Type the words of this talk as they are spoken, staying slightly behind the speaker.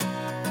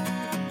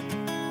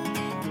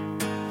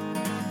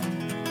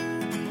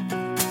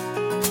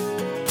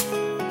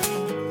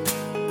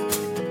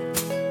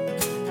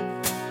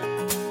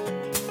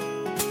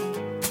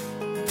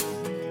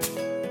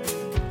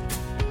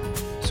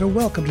So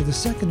welcome to the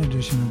second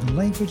edition of the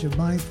Language of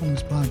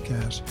Mindfulness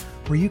podcast,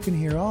 where you can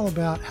hear all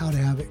about how to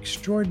have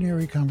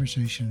extraordinary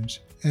conversations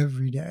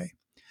every day.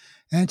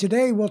 And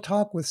today we'll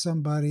talk with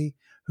somebody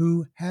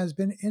who has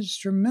been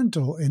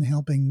instrumental in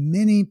helping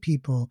many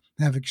people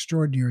have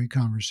extraordinary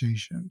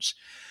conversations.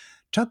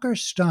 Tucker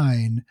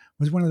Stine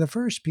was one of the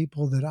first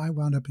people that I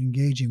wound up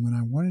engaging when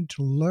I wanted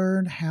to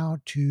learn how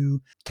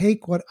to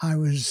take what I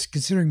was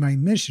considering my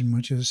mission,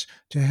 which is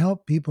to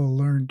help people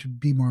learn to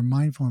be more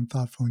mindful and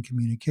thoughtful in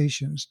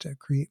communications, to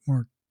create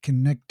more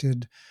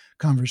connected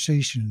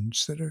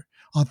conversations that are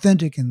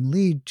authentic and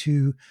lead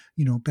to,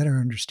 better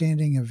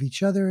understanding of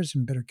each other's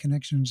and better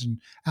connections and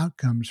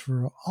outcomes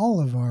for all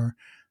of our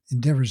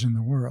endeavors in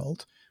the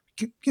world.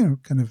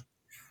 Kind of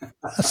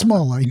a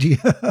small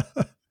idea.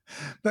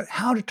 But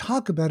how to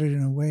talk about it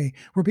in a way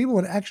where people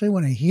would actually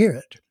want to hear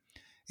it.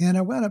 And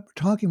I wound up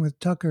talking with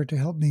Tucker to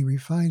help me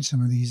refine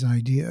some of these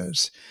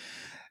ideas.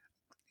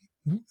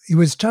 It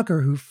was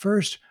Tucker who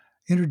first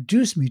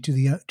introduced me to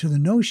the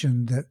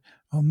notion that,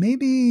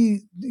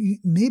 maybe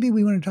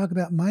we want to talk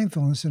about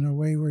mindfulness in a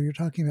way where you're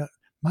talking about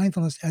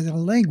mindfulness as a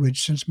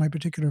language, since my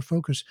particular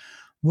focus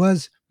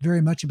was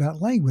very much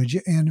about language.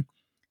 And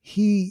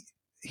he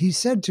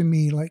said to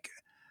me, like,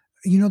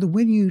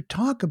 when you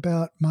talk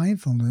about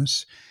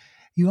mindfulness,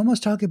 you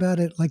almost talk about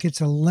it like it's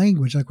a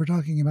language, like we're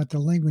talking about the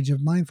language of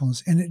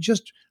mindfulness. And it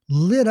just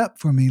lit up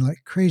for me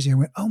like crazy. I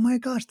went, oh my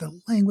gosh, the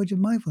language of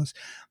mindfulness.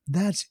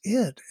 That's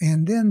it.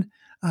 And then,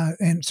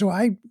 and so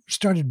I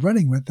started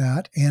running with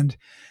that. And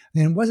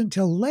then it wasn't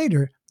until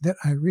later that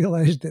I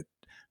realized that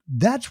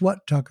that's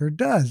what Tucker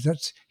does.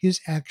 That's his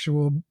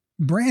actual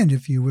brand,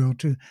 if you will,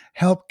 to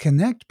help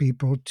connect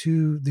people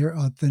to their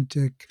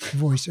authentic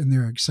voice and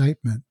their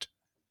excitement.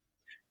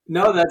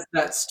 No,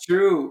 that's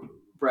true,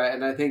 Brett.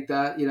 And I think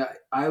that,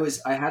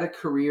 I had a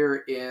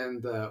career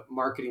in the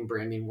marketing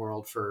branding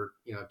world for,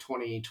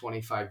 20,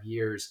 25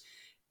 years.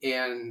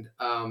 And,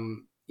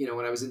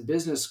 when I was in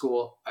business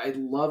school, I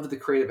loved the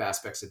creative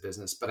aspects of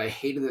business, but I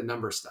hated the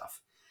number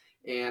stuff.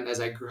 And as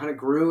I kind of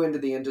grew into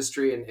the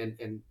industry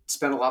and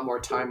spent a lot more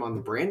time on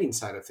the branding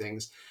side of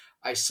things,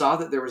 I saw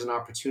that there was an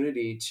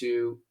opportunity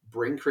to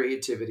bring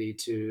creativity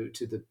to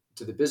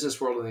the business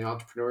world and the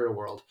entrepreneurial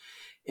world.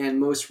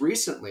 And most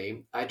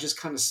recently, I just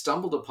kind of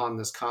stumbled upon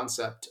this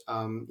concept.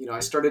 I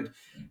started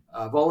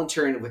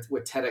volunteering with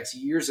TEDx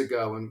years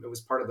ago, and it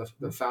was part of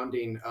the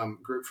founding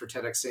group for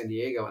TEDx San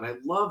Diego. And I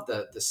love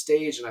the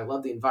stage, and I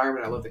love the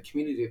environment. I love the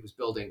community it was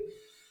building.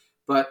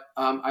 But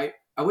I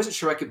wasn't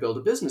sure I could build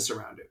a business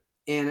around it.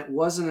 And it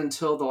wasn't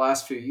until the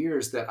last few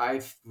years that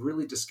I've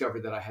really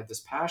discovered that I had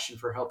this passion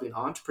for helping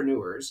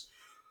entrepreneurs,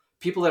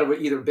 people that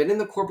have either been in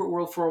the corporate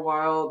world for a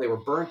while, they were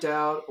burnt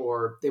out,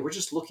 or they were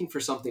just looking for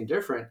something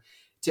different,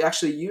 to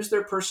actually use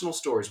their personal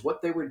stories,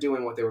 what they were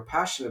doing, what they were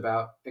passionate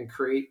about, and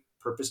create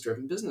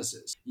purpose-driven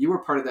businesses. You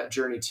were part of that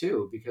journey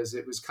too, because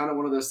it was kind of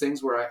one of those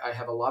things where I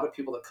have a lot of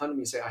people that come to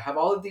me and say, I have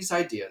all of these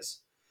ideas.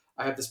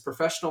 I have this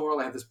professional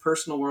world, I have this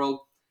personal world.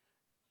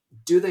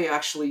 Do they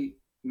actually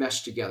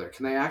mesh together?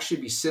 Can they actually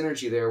be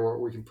synergy there where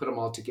we can put them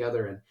all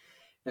together?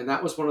 And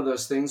that was one of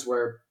those things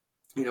where,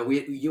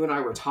 you and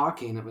I were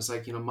talking, it was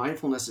like,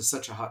 mindfulness is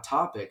such a hot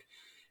topic.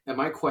 And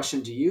my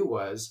question to you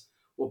was,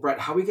 well, Brett,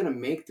 how are we going to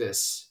make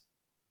this,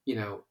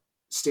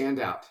 stand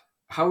out?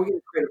 How are we going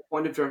to create a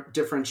point of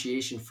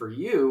differentiation for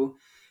you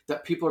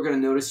that people are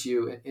going to notice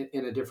you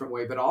in a different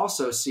way, but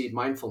also see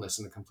mindfulness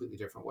in a completely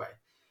different way?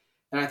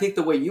 And I think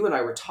the way you and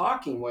I were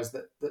talking was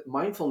that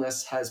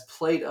mindfulness has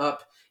played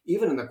up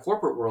even in the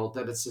corporate world,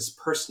 that it's this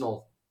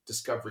personal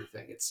discovery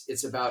thing.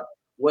 It's about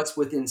what's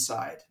within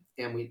inside.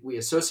 And we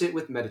associate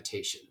with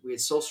meditation. We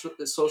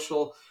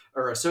social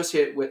or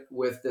associate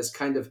with this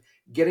kind of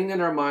getting in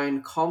our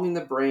mind, calming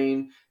the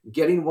brain,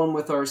 getting one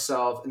with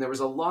ourselves. And there was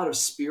a lot of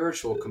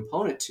spiritual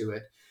component to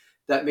it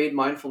that made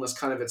mindfulness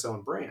kind of its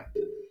own brand.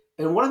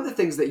 And one of the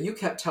things that you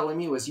kept telling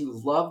me was you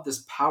love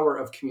this power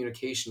of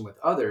communication with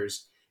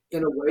others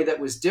in a way that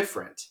was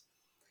different.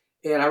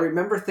 And I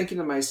remember thinking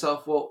to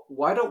myself, well,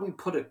 why don't we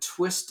put a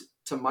twist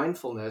to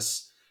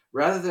mindfulness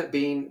rather than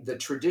being the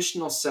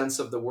traditional sense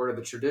of the word or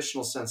the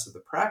traditional sense of the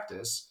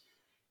practice?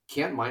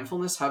 Can't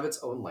mindfulness have its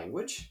own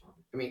language?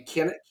 I mean,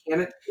 can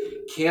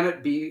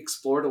it be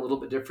explored a little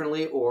bit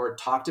differently, or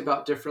talked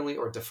about differently,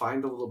 or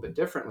defined a little bit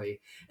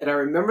differently? And I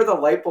remember the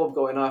light bulb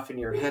going off in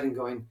your head and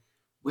going,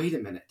 wait a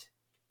minute,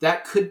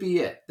 that could be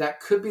it.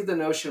 That could be the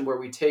notion where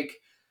we take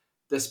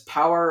this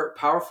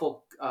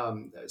powerful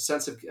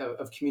sense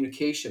of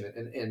communication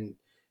and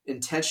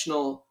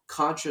intentional,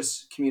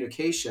 conscious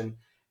communication,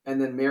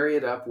 and then marry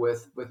it up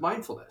with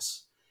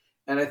mindfulness.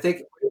 And I think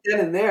then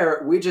and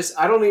there,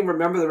 I don't even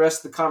remember the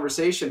rest of the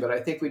conversation, but I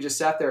think we just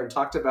sat there and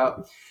talked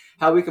about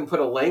how we can put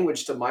a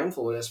language to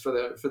mindfulness for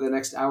the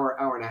next hour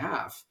and a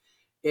half.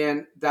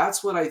 And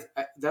that's what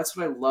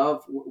I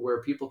love,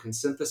 where people can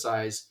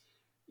synthesize,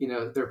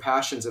 their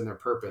passions and their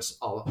purpose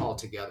all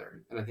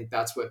together. And I think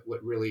that's what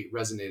really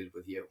resonated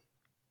with you.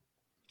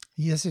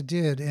 Yes, it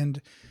did.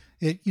 And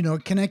it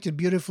connected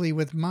beautifully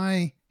with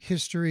my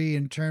history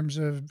in terms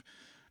of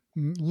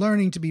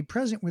learning to be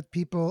present with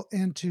people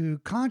and to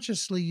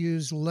consciously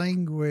use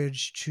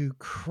language to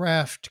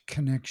craft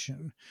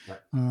connection. Right.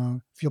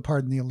 If you'll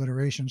pardon the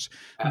alliterations,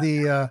 Uh,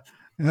 the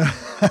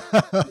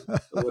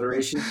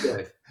Alliteration's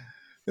good.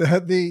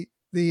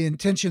 the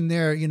intention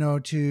there,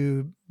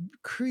 to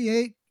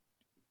create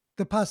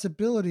the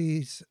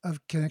possibilities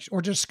of connection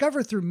or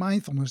discover through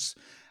mindfulness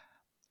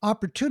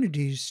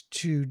opportunities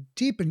to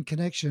deepen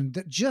connection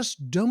that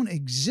just don't Yeah.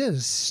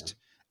 exist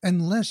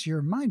unless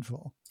you're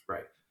mindful.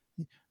 Right.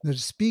 That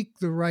speak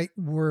the right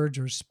words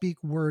or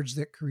speak words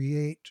that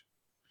create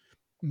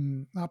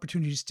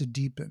opportunities to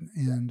deepen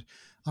Yeah. and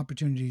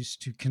opportunities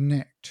to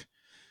connect.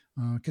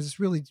 Because it's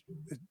really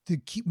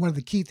one of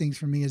the key things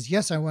for me is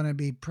yes, I want to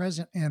be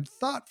present and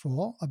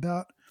thoughtful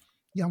about.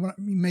 Yeah, you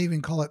may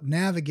even call it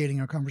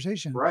navigating a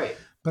conversation, Right.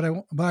 but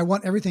I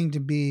want everything to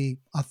be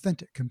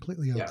authentic,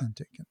 completely Yeah.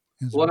 authentic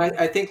as Well, well.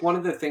 I think one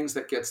of the things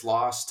that gets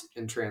lost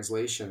in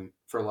translation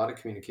for a lot of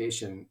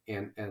communication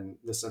and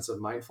the sense of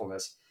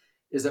mindfulness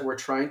is that we're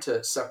trying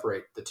to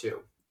separate the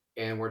two.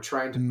 And we're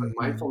trying to put Hmm.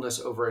 mindfulness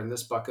over in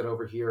this bucket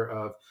over here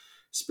of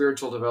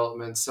spiritual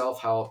development,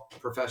 self-help,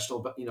 professional,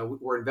 but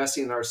we're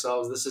investing in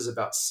ourselves. This is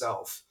about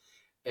self.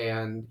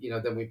 And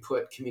then we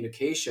put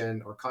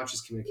communication or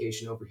conscious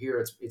communication over here.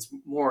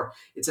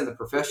 It's in the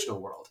professional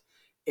world.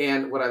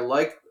 And what I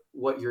like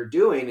what you're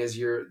doing is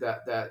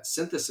that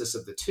synthesis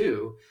of the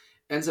two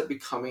ends up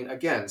becoming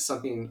again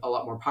something a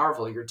lot more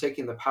powerful. You're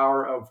taking the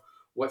power of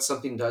what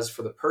something does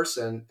for the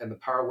person and the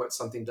power of what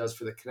something does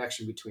for the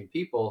connection between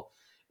people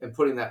and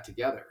putting that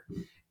together.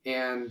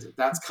 And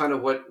that's kind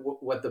of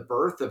what the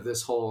birth of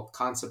this whole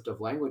concept of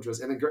language was.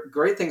 And the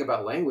great thing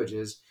about language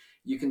is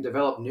you can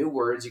develop new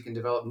words, you can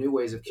develop new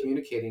ways of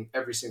communicating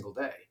every single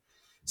day.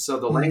 So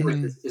the language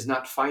Hmm. is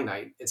not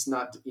finite. It's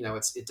not,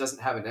 it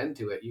doesn't have an end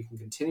to it. You can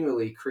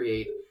continually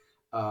create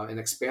and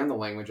expand the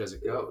language as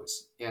it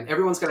goes. And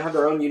everyone's going to have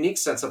their own unique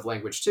sense of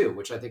language too,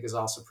 which I think is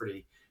also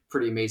pretty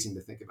amazing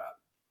to think about.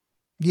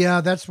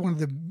 Yeah, that's one of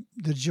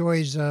the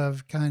joys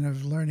of kind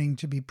of learning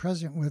to be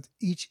present with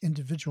each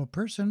individual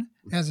person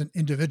as an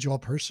individual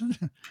person.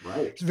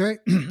 Right.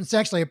 It's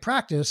actually a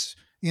practice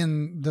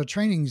in the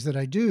trainings that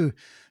I do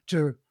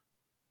to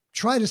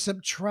try to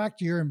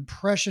subtract your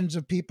impressions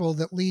of people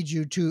that lead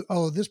you to,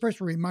 oh, this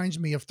person reminds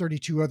me of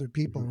 32 other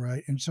people, Hmm.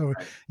 right? And so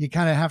Right. you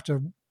kind of have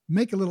to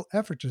make a little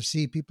effort to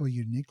see people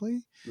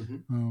uniquely. Hmm.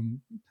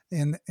 Um,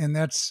 and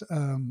that's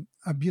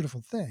a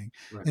beautiful thing.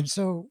 Right. And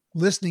so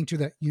listening to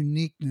that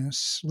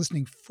uniqueness,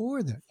 listening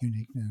for that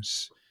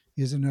uniqueness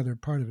is another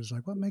part of it. It's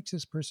like, what makes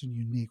this person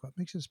unique? What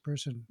makes this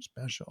person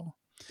special?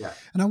 Yeah.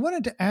 And I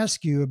wanted to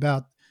ask you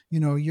about,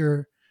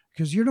 your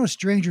because you're no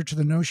stranger to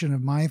the notion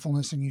of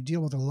mindfulness and you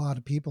deal with a lot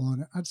of people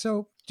on it. And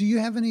so, do you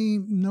have any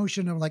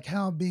notion of like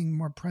how being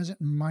more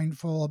present and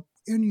mindful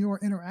in your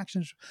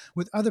interactions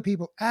with other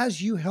people as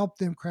you help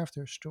them craft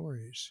their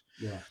stories?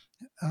 Yeah.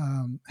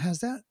 Has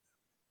that,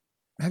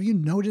 have you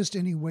noticed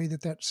any way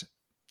that that's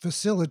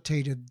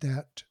facilitated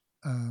that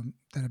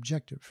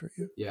objective for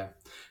you? Yeah.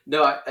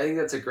 No, I think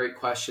that's a great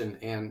question.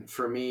 And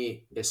for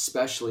me,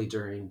 especially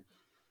during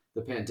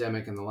the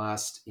pandemic in the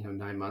last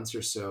 9 months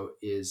or so,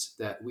 is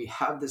that we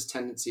have this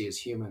tendency as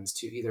humans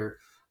to either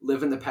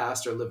live in the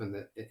past or live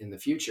in the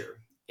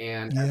future.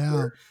 And as Yeah.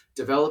 we're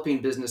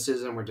developing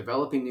businesses and we're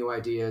developing new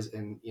ideas,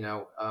 and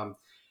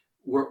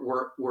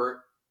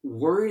we're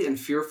worried and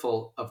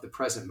fearful of the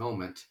present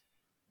moment,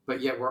 but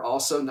yet we're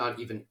also not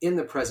even in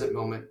the present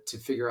moment to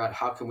figure out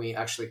how can we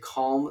actually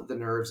calm the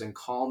nerves and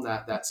calm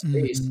that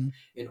space Hmm.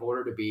 in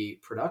order to be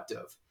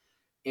productive.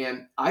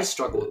 And I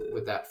struggled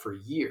with that for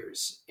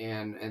years,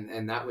 and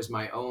that was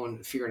my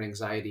own fear and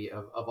anxiety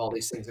of all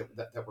these things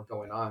that were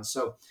going on.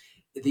 So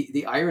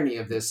the irony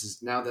of this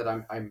is now that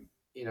I'm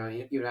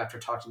even after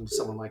talking to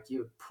someone like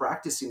you,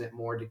 practicing it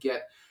more to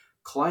get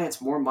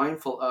clients more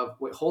mindful of,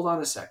 wait, hold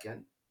on a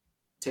second,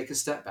 take a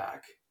step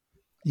back.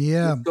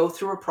 Yeah. Let's go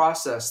through a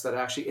process that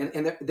actually,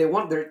 and they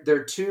want,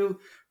 they're too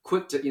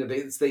quick to,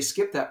 they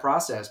skip that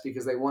process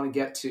because they want to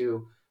get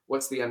to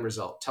what's the end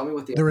result. Tell me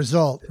what the The end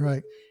result, result is.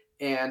 right.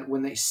 And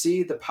when they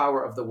see the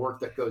power of the work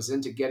that goes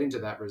into getting to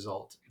that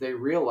result, they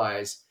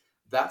realize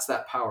that's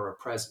that power of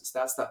presence.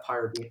 That's that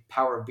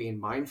power of being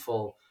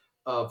mindful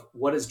of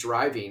what is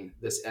driving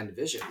this end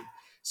vision.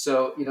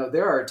 So,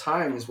 there are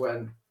times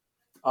when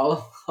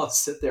I'll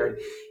sit there,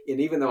 and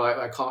even though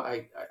I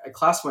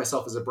class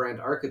myself as a brand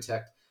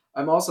architect,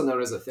 I'm also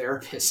known as a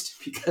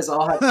therapist because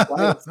I'll have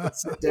clients that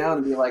sit down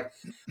and be like,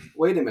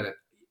 "Wait a minute,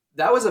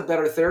 that was a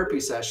better therapy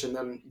session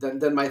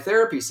than my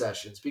therapy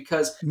sessions,"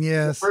 because the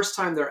Yes. first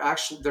time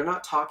they're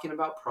not talking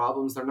about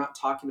problems, they're not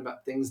talking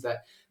about things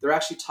that they're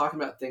actually talking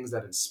about things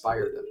that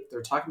inspire them.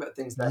 They're talking about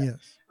things that Yes.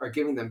 are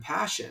giving them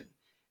passion,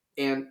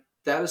 and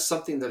that is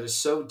something that is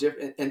so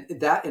different, and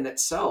that in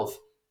itself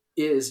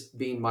is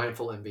being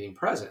mindful and being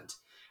present.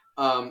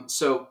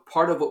 So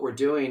part of what we're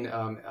doing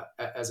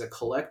as a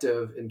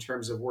collective in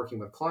terms of working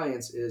with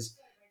clients is,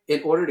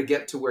 in order to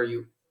get to where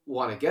you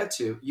want to get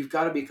to, you've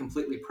got to be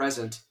completely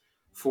present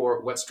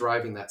for what's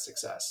driving that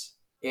success.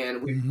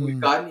 And we've Hmm.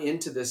 gotten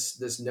into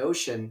this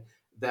notion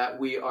that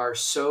we are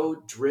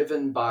so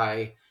driven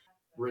by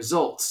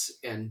results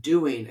and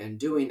doing and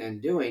doing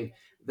and doing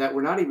that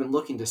we're not even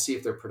looking to see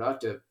if they're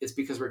productive. It's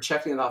because we're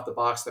checking it off the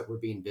box that we're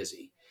being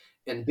busy.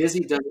 And busy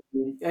doesn't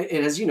mean,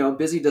 and as you know,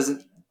 busy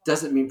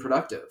doesn't mean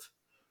productive.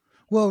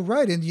 Well,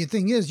 right. And the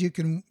thing is, you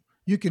can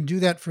do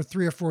that for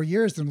 3 or 4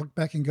 years, and look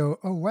back and go,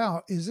 "Oh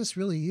wow, is this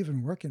really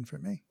even working for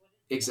me?"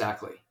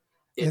 Exactly.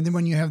 And then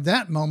when It's you have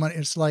that moment,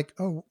 it's like,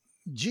 "Oh,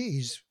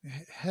 geez,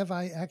 have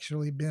I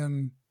actually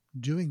been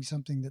doing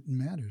something that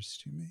matters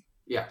to me?"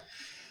 yeah.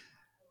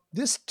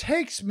 This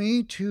takes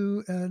me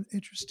to an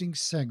interesting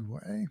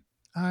segue.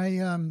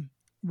 I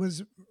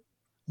was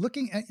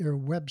looking at your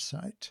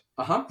website,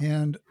 Uh-huh.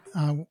 and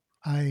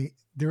I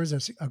there is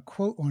a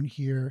quote on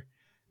here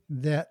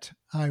that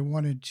I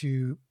wanted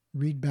to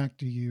read back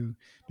to you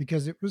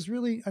because it was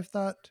really, I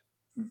thought,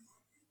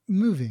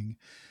 moving.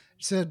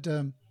 It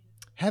said,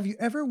 "Have you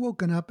ever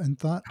woken up and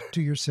thought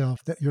to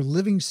yourself that you're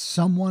living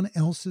someone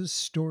else's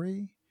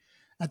story?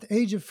 At the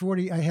age of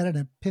 40, I had an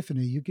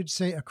epiphany. You could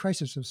say a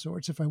crisis of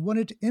sorts. If I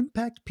wanted to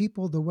impact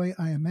people the way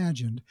I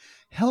imagined,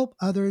 help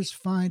others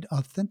find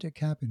authentic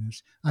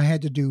happiness, I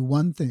had to do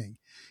one thing.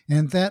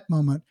 And at that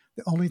moment,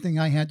 the only thing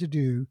I had to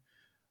do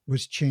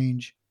was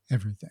change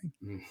everything."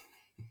 Mm.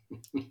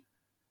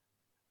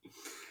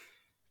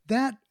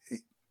 That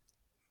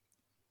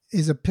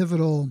is a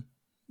pivotal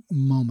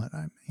moment.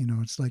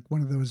 It's like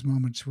one of those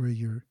moments where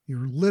you're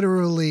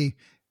literally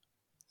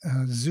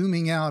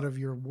zooming out of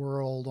your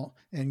world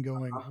and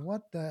going,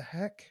 "What the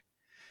heck?"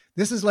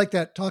 This is like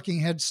that Talking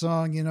Head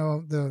song,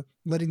 the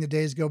 "Letting the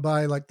Days Go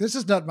By." Like, this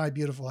is not my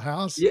beautiful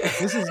house. Yeah.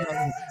 This is not,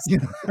 you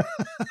know,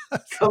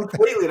 it's like that.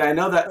 Completely. And I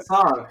know that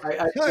song. I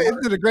Yeah, love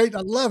isn't it a great?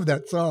 I love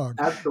that song, it.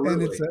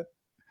 and it's Absolutely. a,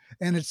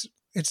 and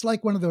it's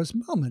like one of those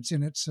moments,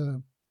 and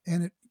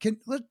it can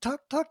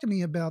talk to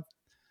me about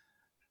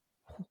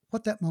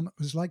what that moment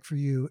was like for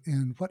you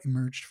and what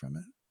emerged from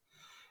it.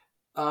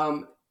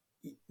 Um,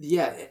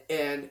 yeah,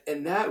 and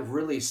that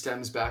really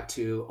stems back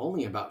to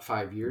only about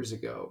 5 years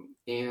ago.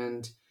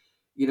 And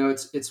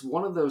it's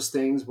one of those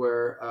things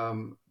where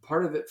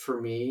part of it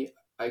for me,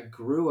 I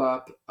grew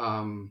up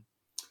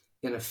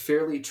in a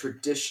fairly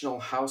traditional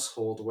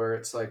household where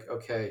it's like,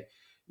 okay,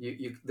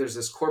 you there's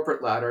this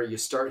corporate ladder. You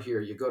start here,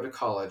 you go to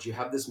college, you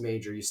have this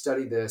major, you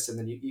study this, and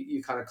then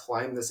you kind of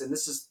climb this, and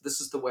this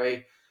is the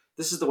way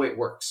it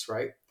works,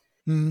 right?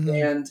 Hmm.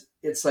 And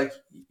it's like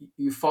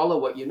you follow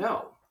what you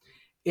know.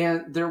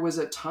 And there was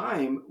a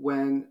time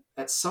when,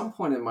 at some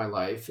point in my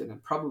life,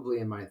 and probably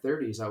in my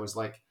 30s, I was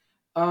like,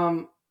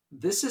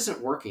 this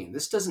isn't working.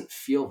 This doesn't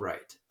feel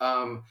right.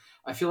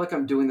 I feel like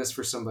I'm doing this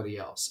for somebody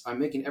else. I'm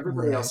making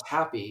everybody else Right.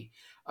 happy.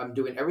 I'm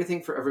doing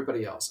everything for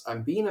everybody else.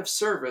 I'm being of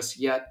service,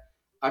 yet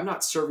I'm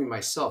not serving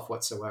myself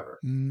whatsoever.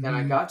 And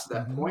I Hmm. got to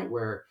that Hmm. point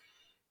where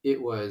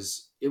it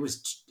was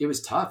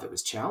tough. It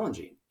was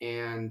challenging,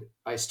 and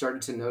I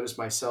started to notice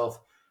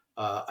myself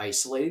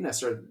isolating. I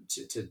started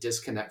to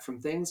disconnect from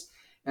things,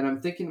 and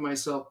I'm thinking to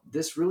myself,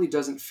 this really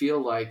doesn't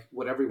feel like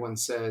what everyone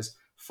says.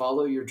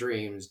 Follow your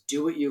dreams,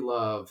 do what you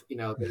love.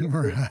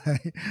 Right.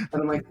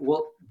 And I'm like,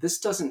 well, this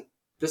doesn't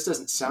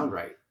sound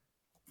right.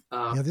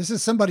 Um, Yeah, this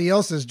is somebody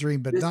else's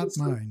dream, but this not is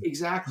mine.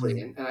 exactly,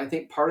 Yeah. and I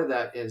think part of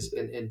that is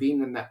in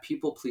being in that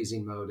people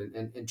pleasing mode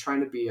and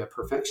trying to be a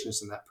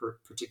perfectionist in that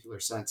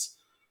particular sense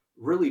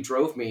really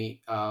drove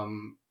me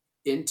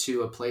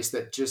into a place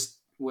that just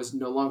was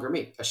no longer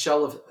me, a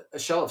shell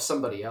of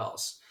somebody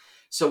else.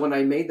 So when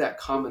I made that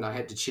comment, I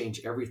had to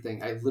change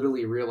everything. I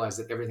literally realized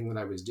that everything that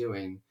I was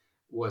doing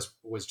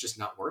was just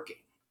not working.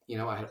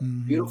 I had a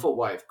Hmm. beautiful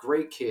wife,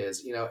 great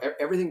kids,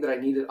 everything that I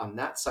needed on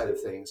that side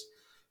of things,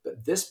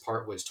 but this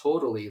part was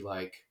totally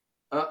like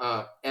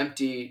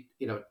empty,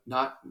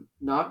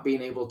 not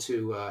being able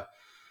to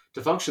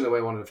function the way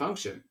I wanted to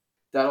function.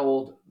 That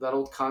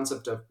old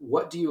concept of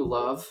what do you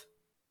love,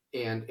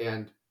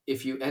 and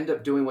if you end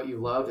up doing what you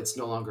love, it's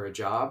no longer a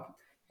job.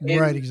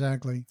 Right, And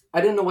exactly.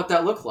 I didn't know what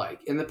that looked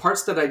like. And the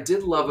parts that I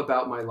did love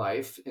about my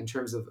life in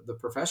terms of the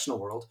professional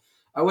world,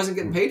 I wasn't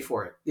getting paid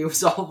for it. It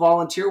was all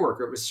volunteer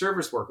work, or it was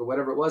service work, or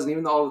whatever it was. And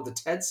even all of the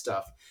TED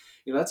stuff,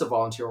 that's a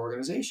volunteer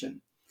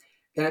organization.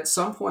 And at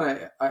some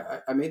point,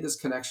 I made this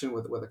connection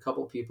with a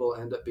couple people,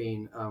 end up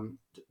being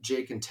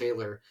Jake and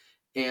Taylor,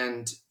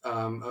 and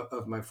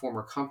of my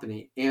former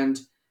company,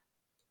 and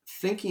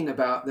thinking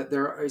about that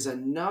there is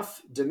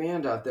enough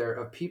demand out there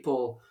of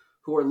people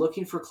who are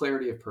looking for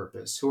clarity of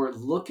purpose, who are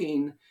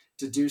looking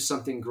to do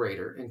something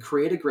greater and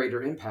create a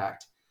greater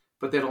impact,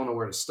 but they don't know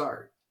where to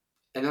start.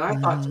 And then I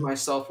thought to Hmm.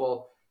 myself,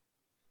 well,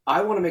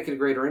 I want to make it a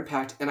greater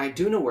impact, and I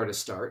do know where to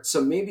start.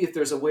 So maybe if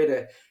there's a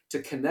way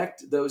to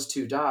connect those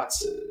two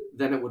dots,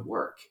 then it would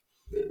work.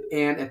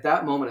 And at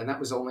that moment, and that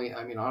was only,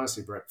 I mean,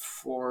 honestly, Brett,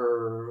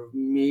 for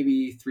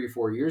maybe 3,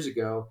 4 years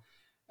ago,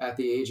 at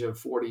the age of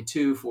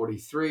 42,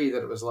 43,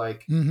 that it was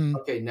like, Hmm.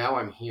 okay, now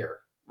I'm here,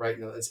 right?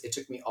 Now, it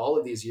took me all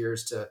of these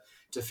years to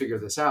figure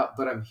this out,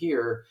 but I'm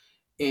here.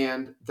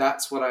 And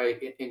that's what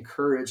I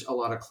encourage a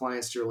lot of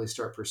clients to really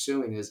start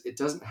pursuing is it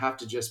doesn't have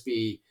to just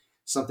be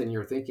something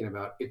you're thinking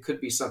about. It could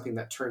be something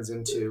that turns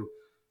into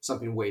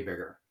something way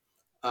bigger.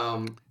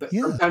 But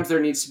Yeah. sometimes there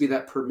needs to be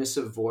that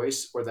permissive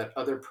voice or that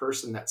other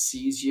person that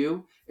sees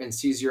you and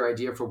sees your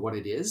idea for what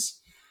it is.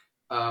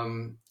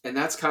 And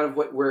that's kind of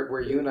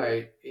where you and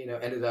I,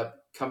 ended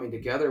up coming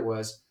together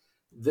was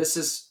this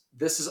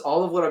is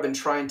all of what I've been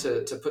trying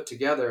to put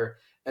together.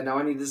 And now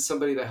I needed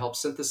somebody to help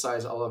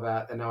synthesize all of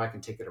that. And now I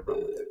can take it and run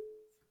with it.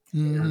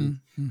 And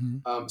Mm-hmm.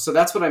 Mm-hmm. so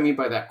that's what I mean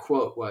by that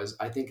quote was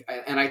I think,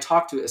 and I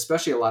talk to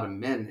especially a lot of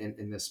men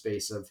in this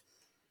space of,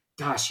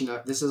 gosh,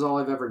 this is all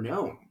I've ever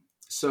known.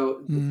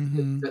 So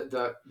Mm-hmm.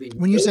 the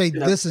When you say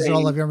notion of this is all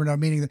saying I've ever known,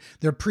 meaning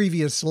their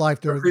previous life,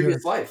 their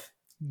previous life,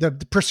 the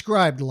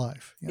prescribed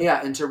life. Yeah.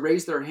 yeah, and to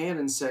raise their hand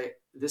and say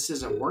this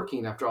isn't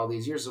working after all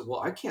these years.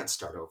 Well, I can't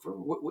start over.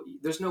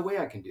 There's no way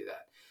I can do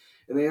that.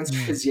 And the answer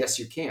Yeah. is yes,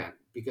 you can,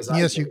 because I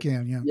Yes, did you it.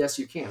 can. Yeah. Yes,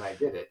 you can. I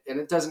did it, and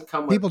it doesn't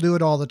come with People do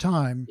it all the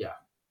time. yeah,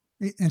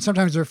 And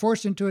sometimes they're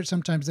forced into it.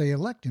 Sometimes they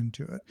elect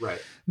into it.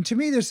 right. And to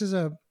me, this is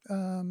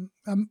an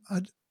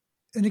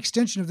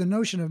extension of the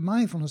notion of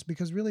mindfulness,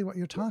 because really what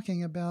you're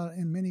talking about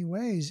in many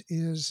ways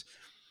is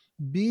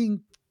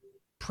being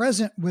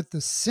present with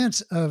the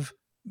sense of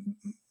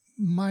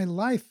my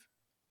life.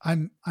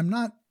 I'm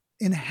not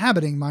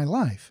inhabiting my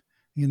life,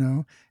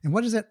 and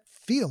what does that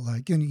feel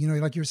like?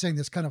 And like you were saying,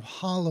 this kind of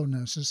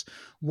hollowness is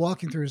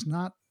walking through is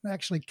not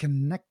actually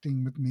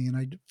connecting with me, and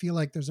I feel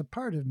like there's a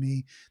part of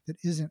me that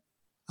isn't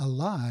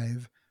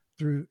alive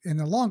through. And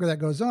the longer that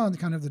goes on,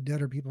 kind of the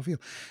deader people feel.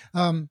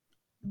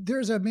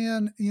 There's a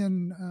man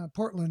in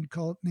Portland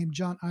named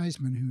John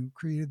Eisman who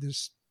created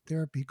this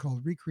therapy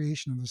called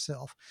recreation of the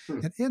self, Hmm.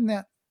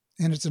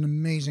 and it's an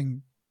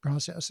amazing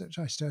process that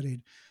I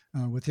studied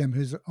with him.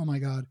 Who's, oh my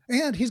God,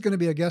 and he's going to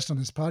be a guest on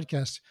this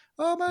podcast.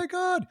 Oh my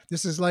God,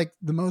 this is like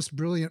the most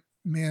brilliant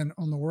man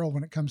on the world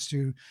when it comes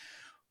to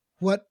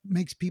what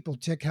makes people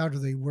tick, how do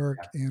they work,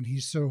 and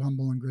he's so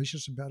humble and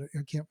gracious about it.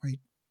 I can't wait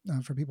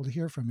for people to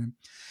hear from him.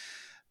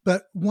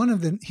 But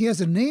he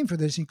has a name for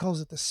this. He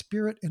calls it the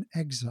spirit in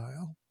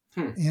exile.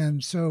 Hmm.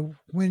 And so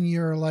when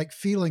you're like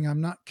feeling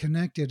I'm not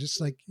connected, it's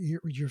like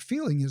your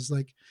feeling is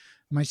like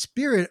my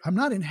spirit, I'm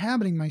not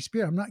inhabiting my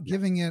spirit. I'm not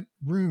giving it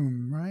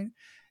room. Right.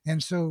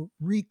 And so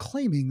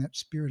reclaiming that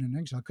spirit in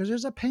exile, because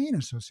there's a pain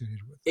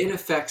associated with It that.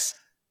 affects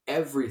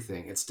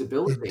everything. It's It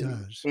debilitating.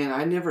 does. And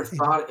I never It,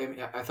 thought,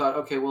 I thought,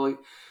 okay, well,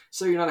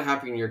 so you're not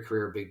happy in your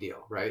career, big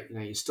deal, right?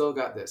 You still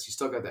got this, you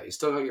still got that, you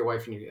still got your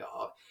wife and your,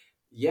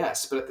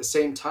 yes, but at the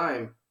same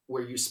time,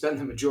 where you spend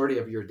the majority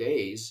of your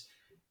days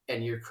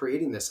and you're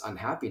creating this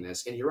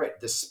unhappiness, and you're right,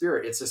 the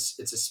spirit, it's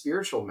a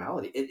spiritual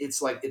malady.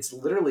 It's like, it's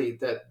literally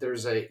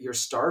that you're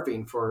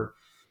starving for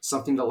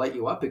something to light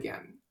you up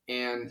again.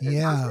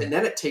 yeah. And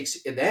then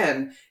and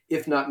then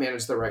if not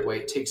managed the right way,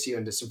 it takes you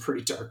into some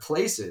pretty dark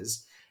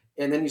places.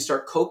 And then you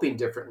start coping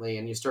differently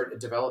and you start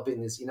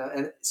developing this,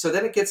 and so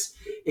then it gets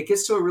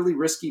to a really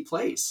risky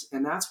place.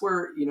 And that's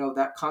where,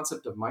 that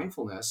concept of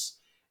mindfulness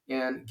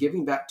and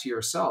giving back to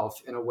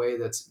yourself in a way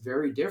that's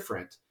very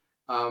different,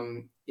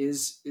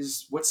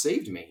 is what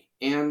saved me.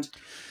 And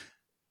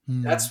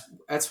Mm.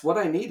 that's what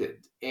I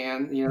needed.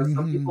 And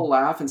some Hmm. people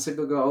laugh and some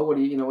people go, "Oh, what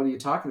are you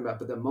talking about?"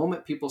 But the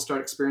moment people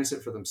start experiencing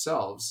it for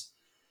themselves,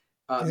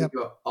 they Yep.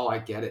 go, "Oh, I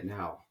get it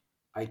now.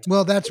 I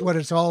Well, that's totally what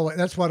it's all.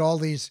 That's what all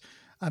these.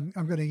 I'm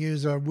going to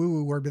use a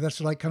woo-woo word, but that's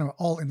like kind of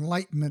all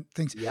enlightenment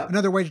things. yep,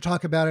 Another way to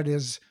talk about it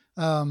is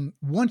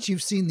once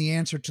you've seen the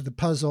answer to the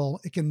puzzle,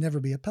 it can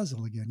never be a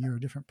puzzle again. You're a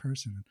different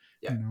person,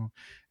 yeah,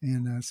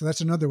 and so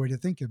that's another way to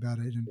think about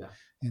it. And yeah,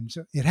 and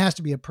so it has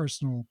to be a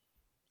personal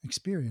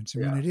experience.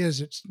 And when yeah, it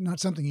is, it's not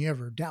something you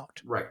ever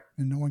doubt, right."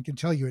 and no one can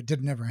tell you it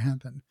didn't ever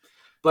happen.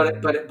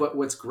 But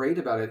what's great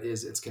about it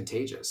is it's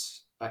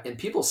contagious, and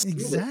people see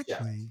this shift.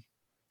 Exactly.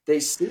 They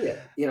see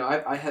it.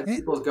 I had And,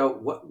 people go,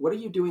 "What are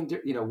you doing?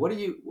 What are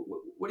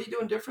you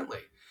doing differently?"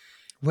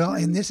 well,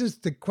 and And, this is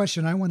the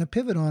question I want to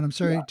pivot on. I'm yeah,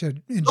 sorry to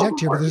go inject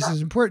here, but for it. this Yeah.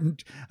 is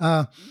important.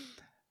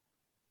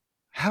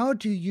 How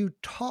do you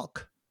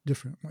talk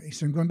differently?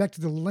 So, going back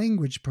to the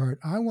language part,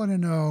 I want to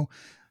know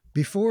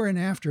before and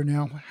after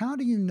now, how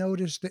do you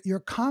notice that your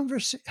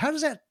conversation, how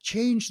does that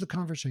change the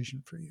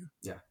conversation for you?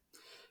 Yeah.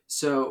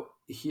 So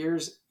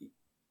here's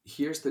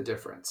the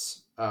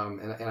difference,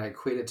 and I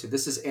equate it to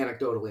this is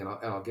anecdotally, and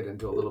I'll get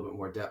into a little bit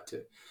more depth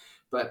too.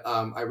 But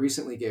I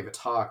recently gave a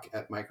talk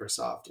at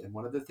Microsoft, and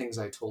one of the things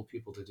I told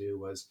people to do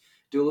was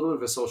do a little bit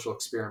of a social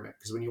experiment.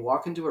 Because when you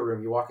walk into a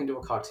room, you walk into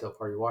a cocktail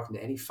party, you walk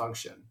into any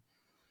function,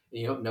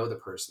 and you don't know the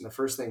person, the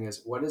first thing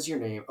is, what is your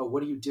name? Oh,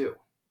 what do you do?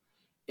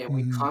 And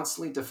we Mm-hmm.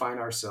 constantly define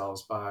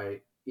ourselves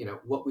by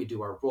what we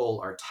do, our role,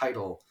 our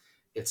title.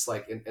 It's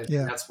like, and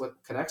Yeah, that's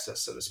what connects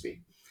us, so to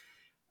speak.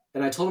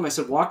 And I told him, I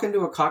said, walk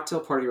into a cocktail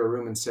party or a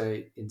room and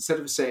say,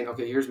 instead of saying,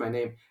 okay, here's my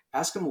name,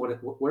 ask them what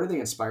are they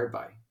inspired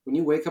by? When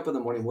you wake up in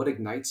the morning, what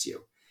ignites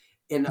you?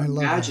 And I love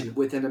that. imagine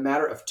within a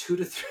matter of 2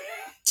 to 3,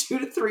 2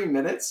 to 3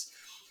 minutes,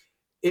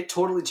 it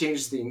totally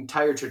changes the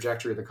entire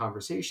trajectory of the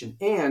conversation.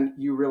 And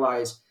you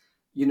realize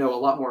you know a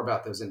lot more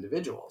about those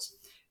individuals.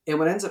 And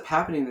what ends up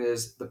happening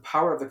is the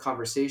power of the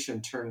conversation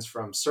turns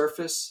from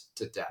surface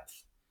to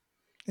depth,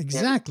 and it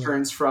Exactly.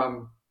 turns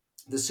from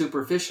the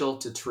superficial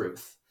to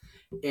truth.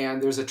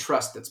 and there's a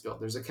trust that's built,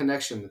 there's a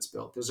connection that's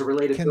built, there's a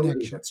relatability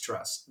Connection. that's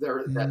trust there,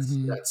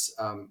 Hmm.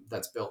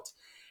 that's built.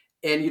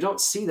 And you don't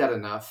see that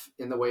enough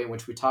in the way in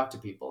which we talk to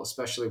people,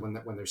 especially when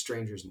they're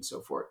strangers and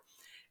so forth.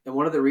 And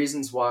one of the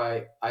reasons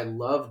why I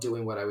love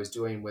doing what I was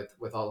doing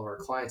with all of our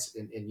clients,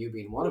 and you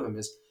being one of them,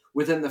 is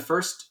within the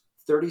first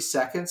 30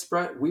 seconds,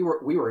 Brett, we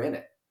were in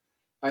it.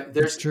 It's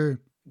There's true.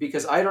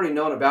 Because I'd already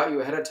known about you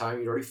ahead of time.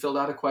 You'd already filled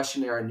out a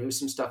questionnaire. I knew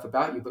some stuff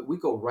about you, but we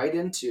go right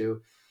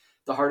into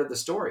the heart of the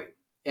story.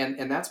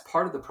 And that's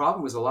part of the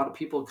problem, is a lot of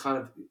people kind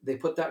of, they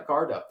put that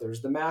guard up.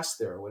 There's the mask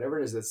there, or whatever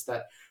it is. It's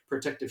that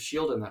protective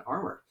shield and that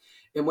armor.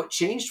 And what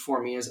changed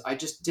for me is I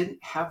just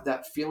didn't have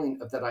that feeling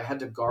of that I had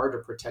to guard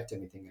or protect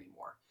anything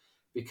anymore,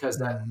 because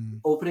that Hmm.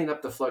 opening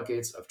up the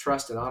floodgates of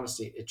trust and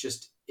honesty,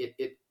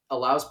 it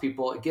allows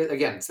people,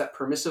 again, it's that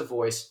permissive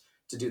voice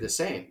to do the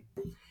same.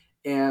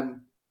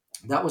 And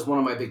that was one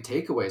of my big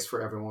takeaways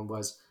for everyone,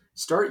 was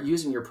start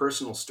using your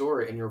personal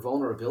story and your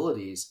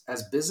vulnerabilities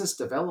as business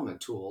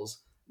development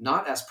tools,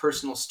 not as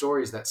personal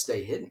stories that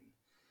stay hidden.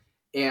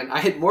 And I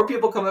had more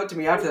people come up to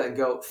me after that and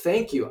go,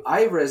 thank you,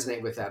 I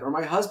resonate with that, or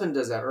my husband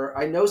does that, or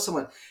I know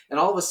someone. And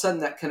all of a sudden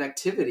that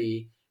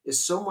connectivity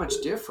is so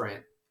much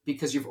different,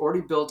 because you've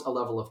already built a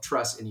level of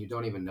trust and you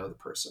don't even know the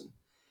person.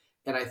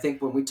 And I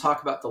think when we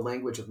talk about the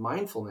language of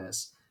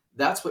mindfulness,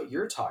 that's what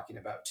you're talking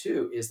about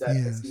too, is that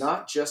it's Yes.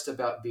 not just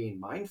about being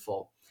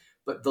mindful,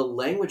 but the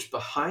language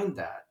behind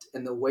that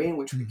and the way in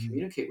which we Hmm.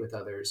 communicate with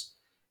others,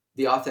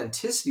 the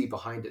authenticity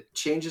behind it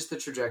changes the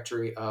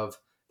trajectory of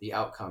the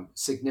outcome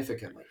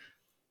significantly.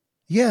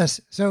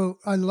 Yes. So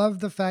I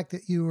love the fact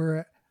that you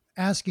were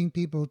asking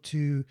people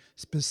to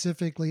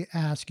specifically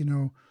ask,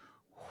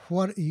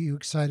 what are you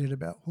excited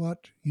about?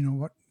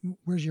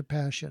 Where's your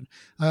passion?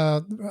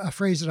 A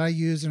phrase that I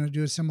use and I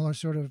do a similar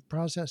sort of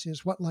process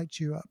is what lights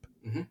you up?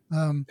 Hmm.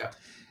 Um, Yeah.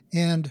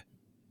 and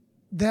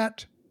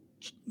that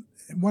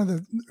one of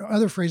the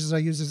other phrases I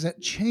use is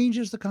that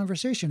changes the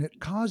conversation. It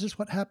causes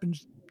what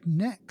happens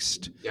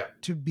next Yeah.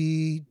 to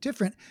be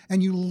different.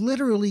 And you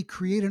literally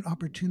create an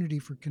opportunity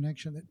for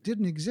connection that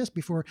didn't exist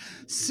before,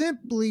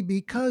 simply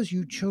because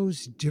you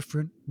chose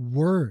different Right.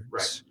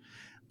 words.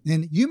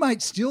 And you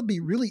might still be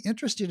really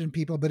interested in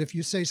people, but if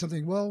you say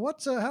something, well,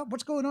 what's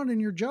going on in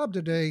your job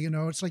today?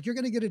 It's like you're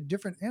going to get a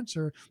different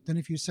answer than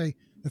if you say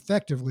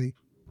effectively,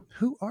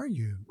 who are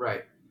you?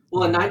 Right.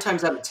 Well, and nine Um,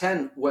 times out of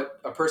 10,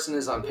 what a person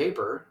is on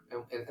paper,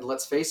 and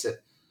let's face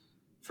it,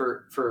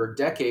 for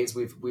decades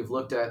we've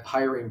looked at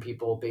hiring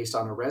people based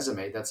on a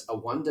resume that's a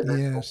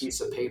one-dimensional yes,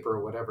 piece of paper,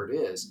 or whatever it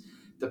is.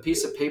 The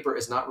piece of paper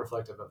is not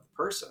reflective of the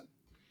person.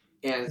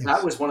 And that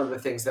yes, was one of the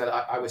things that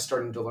I was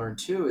starting to learn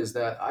too, is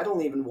that I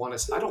don't even want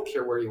to, I don't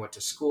care where you went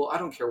to school, I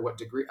don't care what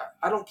degree,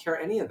 I don't care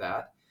any of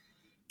that.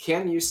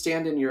 Can you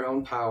stand in your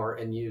own power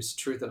and use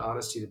truth and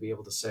honesty to be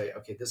able to say,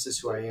 okay, this is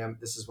who I am,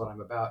 this is what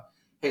I'm about,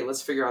 hey,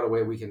 let's figure out a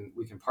way we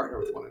can partner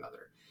with one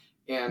another.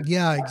 And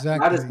yeah,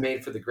 that is exactly.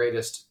 made for the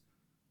greatest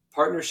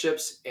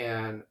partnerships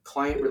and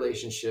client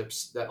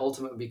relationships that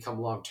ultimately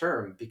become long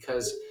term,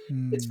 because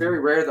it's very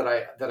Mm, rare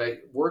that I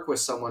work with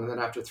someone and then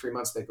after 3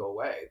 months they go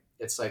away.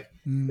 It's like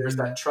there's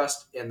that hmm.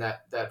 trust and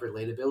that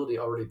relatability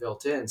already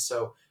built in.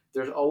 So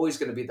there's always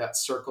going to be that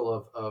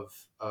circle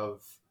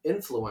of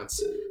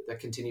influence that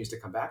continues to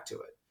come back to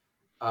it.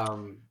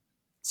 Um,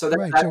 so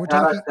Right. So we're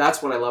talking.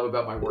 that's what I love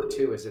about my work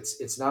too, is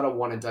it's not a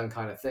one and done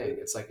kind of thing.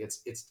 It's like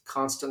it's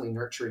constantly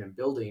nurturing and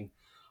building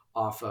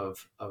off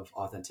of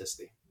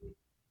authenticity.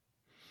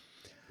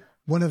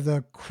 One of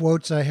the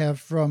quotes I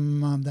have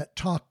from that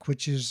talk,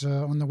 which is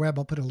on the web,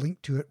 I'll put a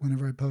link to it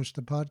whenever I post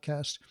the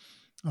podcast.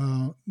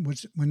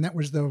 Was when that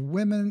was the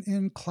Women in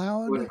Women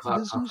Cloud in Cloud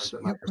Business Conference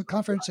at Microsoft.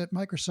 conference at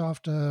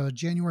Microsoft,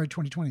 January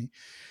 2020.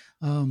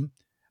 Um,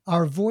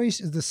 Our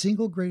voice is the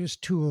single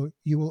greatest tool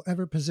you will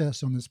ever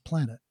possess on this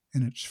planet,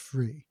 and it's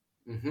free.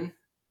 Mm-hmm.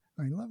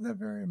 I love that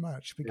very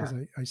much Yeah. because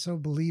I so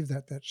believe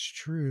that that's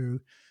true.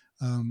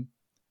 Um,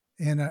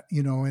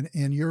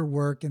 and your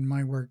work and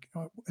my work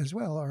as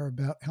well are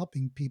about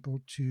helping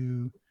people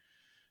to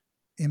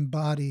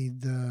embody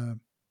the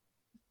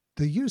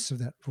use of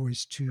that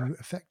voice to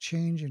affect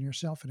change in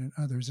yourself and in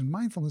others. And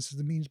mindfulness is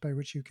the means by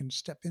which you can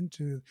step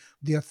into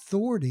the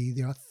authority,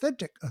 the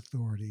authentic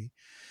authority.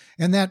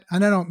 And I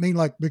don't mean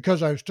like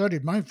because I've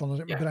studied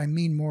mindfulness, Yeah. but I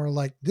mean more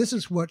like this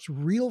is what's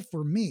real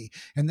for me.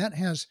 And that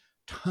has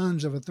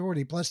tons of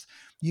authority. Plus,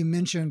 you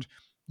mentioned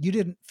you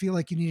didn't feel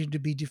like you needed to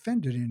be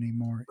defended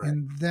anymore. Right.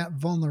 And that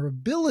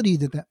vulnerability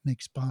that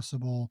makes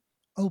possible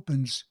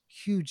opens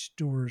huge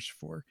doors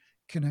for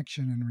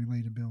connection and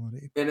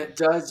relatability. And it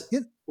does.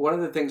 It, One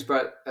of the things,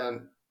 Brett,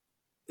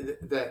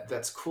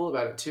 that's cool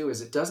about it too,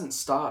 is it doesn't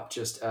stop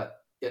just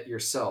at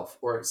yourself,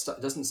 or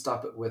doesn't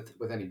stop it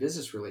with any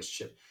business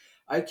relationship.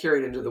 I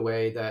carry it into the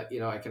way that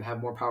I can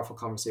have more powerful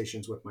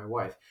conversations with my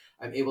wife.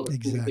 I'm able to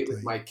communicate with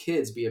exactly. my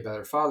kids, be a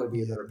better father,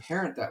 be a better Yes.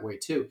 parent that way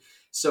too.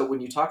 So when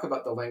you talk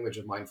about the language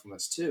of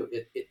mindfulness too,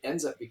 it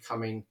ends up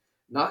becoming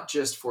not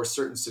just for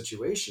certain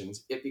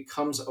situations. It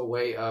becomes a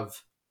way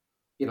of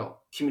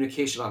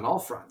communication on all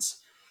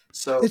fronts.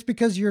 So It's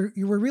because you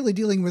were really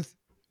dealing with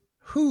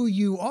who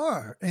you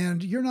are,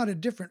 and you're not a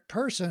different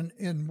person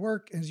in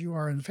work as you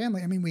are in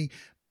family. I mean, we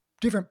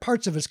different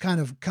parts of us kind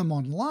of come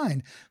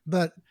online,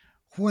 but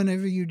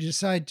whenever you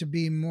decide to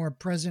be more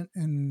present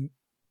and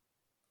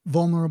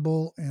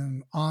vulnerable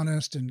and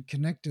honest and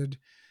connected,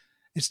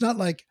 it's not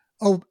like,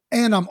 oh,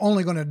 and I'm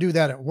only going to do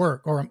that at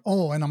work, or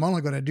and I'm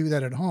only going to do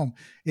that at home.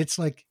 It's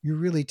like you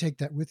really take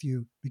that with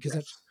you because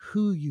that's Yes.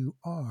 who you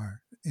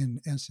are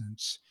in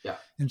essence. Yeah.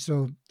 And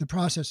so the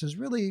process is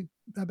really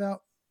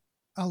about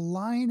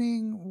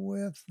aligning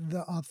with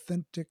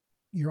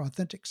your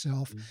authentic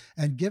self Mm.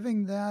 and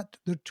giving that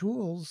the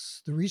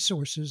tools, the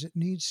resources it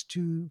needs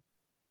to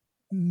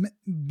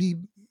be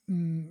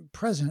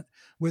present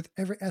with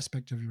every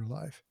aspect of your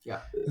life.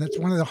 Yeah. And that's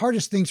one of the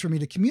hardest things for me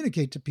to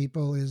communicate to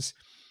people is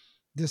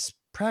this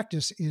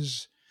practice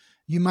is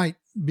you might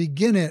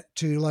begin it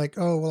to like,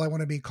 oh, well, I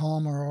want to be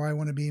calmer or I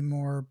want to be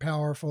more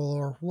powerful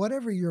or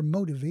whatever your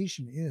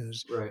motivation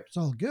is. Right. It's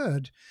all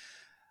good.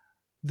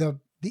 The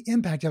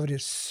impact of it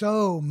is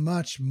so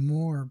much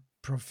more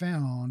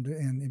profound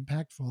and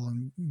impactful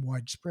and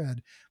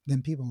widespread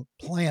than people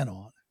plan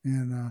on.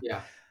 And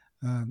Yeah.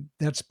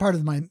 that's part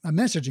of my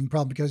messaging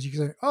problem because you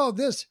can say, "Oh,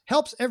 this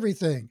helps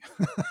everything."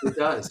 It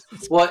does.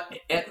 Well,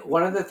 and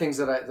one of the things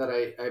that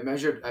I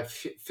measured,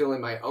 feel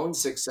in my own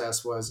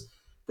success was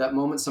that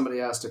moment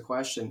somebody asked a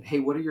question, "Hey,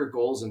 what are your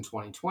goals in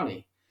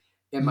 2020?"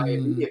 And my Mm,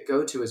 immediate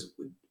go-to is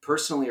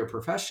personally or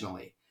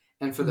professionally.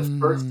 And for the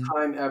first mm.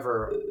 time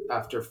ever,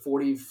 after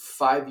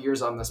 45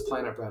 years on this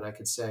planet, Brad, I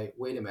could say,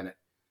 "Wait a minute,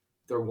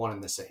 they're one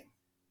and the same."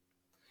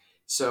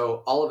 So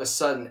all of a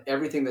sudden,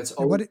 everything that's And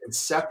always been what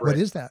separate,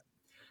 is that?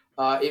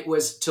 it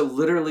was to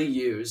literally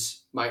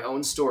use my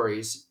own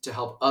stories to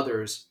help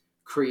others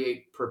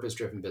create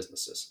purpose-driven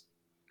businesses.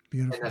 And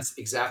Beautiful. that's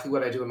exactly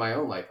what I do in my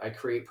own life. I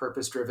create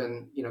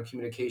purpose-driven,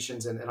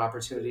 communications and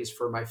opportunities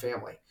for my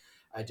family.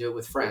 I do it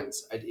with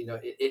friends.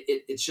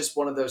 It's just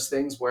one of those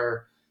things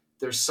where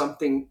there's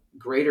something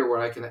greater where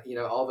I can,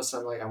 all of a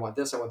sudden, like, I want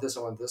this, I want this,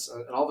 I want this.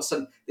 And all of a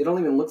sudden, they don't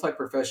even look like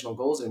professional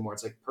goals anymore.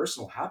 It's like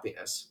personal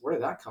happiness. Where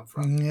did that come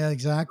from? Yeah,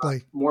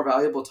 exactly. More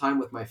valuable time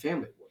with my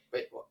family.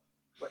 Wait, what?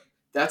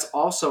 That's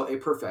also a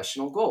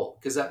professional goal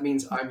because that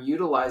means I'm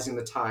utilizing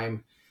the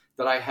time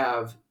that I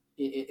have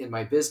in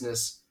my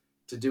business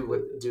to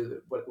what I,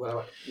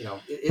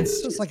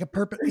 So it's like it's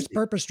it's crazy.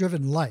 purpose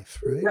driven life,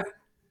 right? Yeah,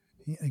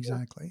 Yeah,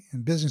 exactly.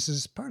 And business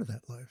is part of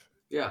that life.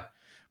 yeah.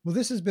 Well,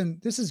 this is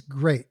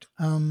great.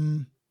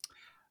 I'm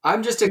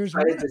just There's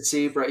one. excited to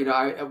see,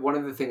 Brett. One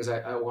of the things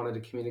I wanted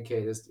to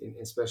communicate is,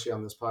 especially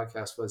on this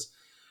podcast, was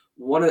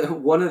one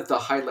of the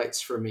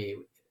highlights for me,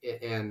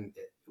 and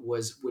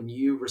was when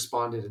you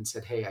responded and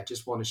said, "Hey, I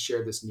just want to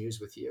share this news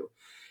with you,"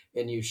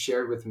 and you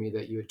shared with me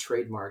that you had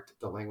trademarked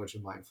the language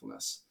of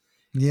mindfulness.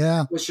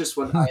 Yeah. Was just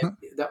when I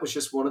That was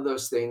just one of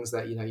those things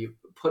that you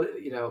put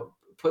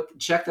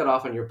check that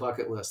off on your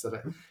bucket list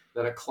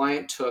that a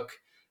client took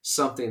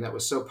something that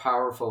was so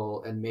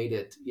powerful and made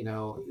it,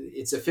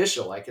 it's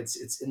official, like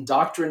it's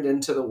indoctrined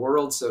into the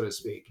world, so to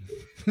speak.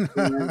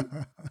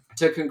 And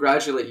to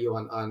congratulate you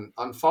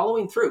on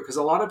following through, because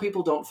a lot of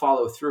people don't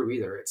follow through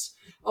either. It's,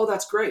 oh,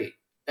 that's great,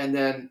 and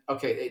then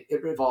okay,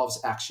 it involves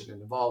action. It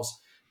involves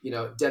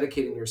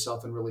dedicating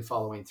yourself and really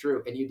following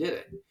through, and you did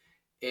it,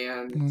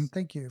 and Well,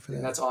 thank you for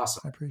that. that's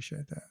awesome. I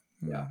appreciate that.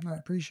 Yeah. I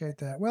appreciate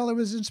that. Well, it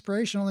was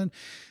inspirational,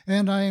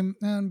 and I'm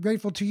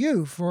grateful to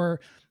you for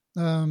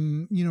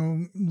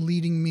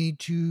leading me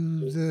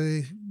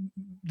to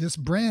this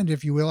brand,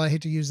 if you will. I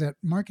hate to use that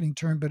marketing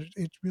term, but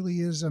it really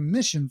is a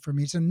mission for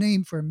me. It's a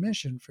name for a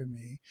mission for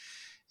me,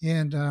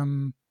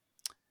 and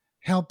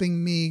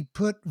helping me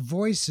put a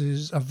voice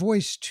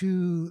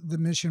to the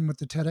mission with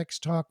the TEDx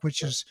talk,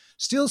 which is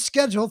still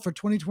scheduled for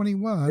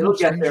 2021, It'll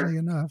get there. strangely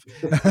enough.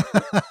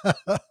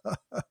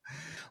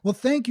 Well,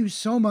 thank you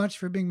so much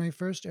for being my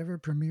first ever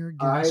premiere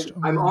guest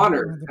I'm on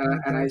honored, the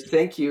and I podcast.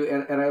 thank you,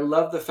 and I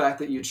love the fact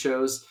that you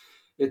chose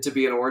it to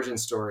be an origin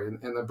story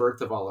and the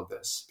birth of all of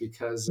this,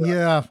 because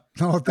Yeah.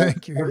 Oh,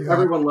 thank you. Yeah.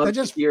 That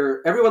just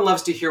everyone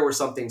loves to hear where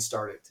something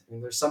started. I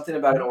mean, there's something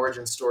about an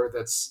origin story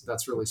that's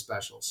really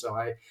special. So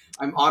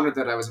I'm honored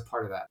that I was a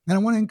part of that. And I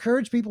want to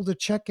encourage people to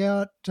check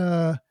out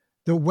the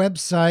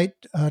website,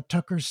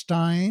 Tucker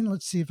Stine.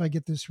 Let's see if I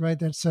get this right.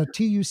 That's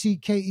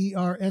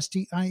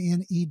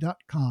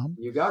TUCKERSTINE.com.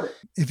 You got it.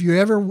 If you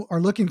ever are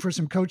looking for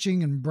some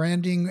coaching and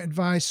branding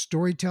advice,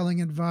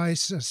 storytelling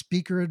advice,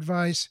 speaker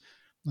advice,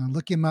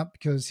 look him up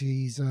because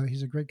he's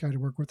a great guy to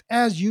work with,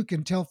 as you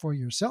can tell for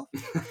yourself.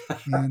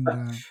 And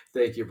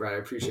Thank you, Brad. I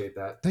appreciate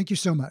that. thank you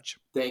so much.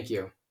 Thank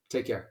you.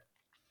 Take care.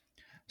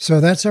 So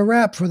that's a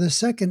wrap for the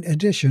second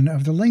edition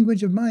of the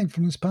Language of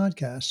Mindfulness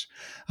podcast.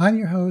 I'm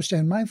your host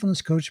and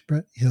mindfulness coach,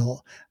 Brett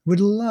Hill. Would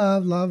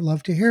love, love,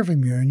 love to hear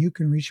from you, and you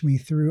can reach me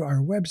through our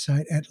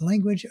website at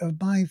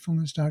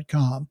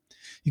languageofmindfulness.com.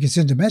 You can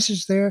send a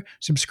message there,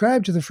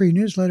 subscribe to the free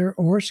newsletter,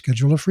 or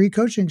schedule a free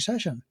coaching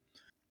session.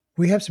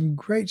 We have some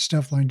great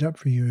stuff lined up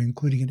for you,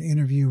 including an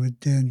interview with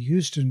Dan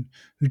Houston,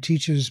 who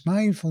teaches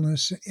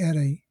mindfulness at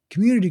a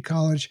community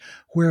college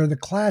where the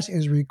class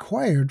is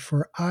required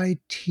for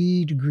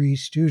IT degree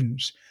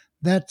students.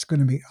 That's going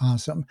to be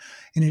awesome.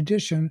 In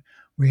addition,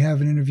 we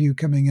have an interview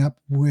coming up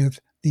with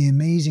the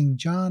amazing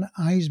John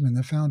Eisman,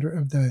 the founder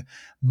of the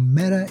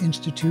Meta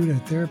Institute,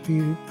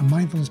 a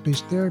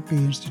mindfulness-based therapy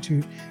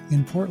institute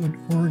in Portland,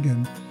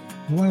 Oregon.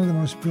 One of the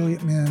most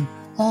brilliant men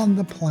on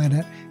the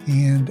planet,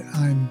 and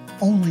I'm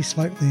only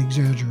slightly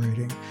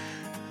exaggerating.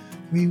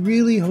 We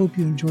really hope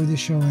you enjoy the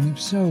show, and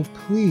if so,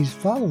 please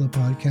follow the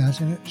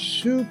podcast, and it's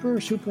super,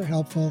 super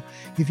helpful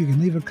if you can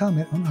leave a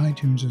comment on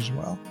iTunes as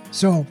well.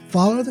 So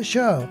follow the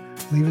show,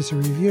 leave us a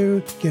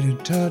review, get in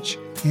touch,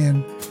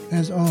 and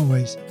as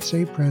always,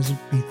 stay present,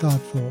 be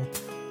thoughtful,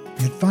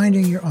 and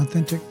finding your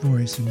authentic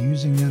voice and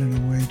using that in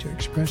a way to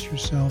express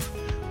yourself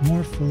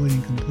more fully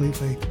and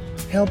completely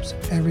helps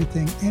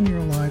everything in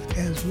your life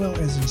as well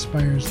as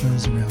inspires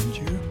those around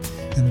you.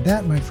 And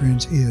that, my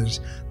friends,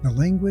 is the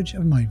language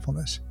of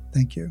mindfulness.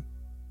 Thank you.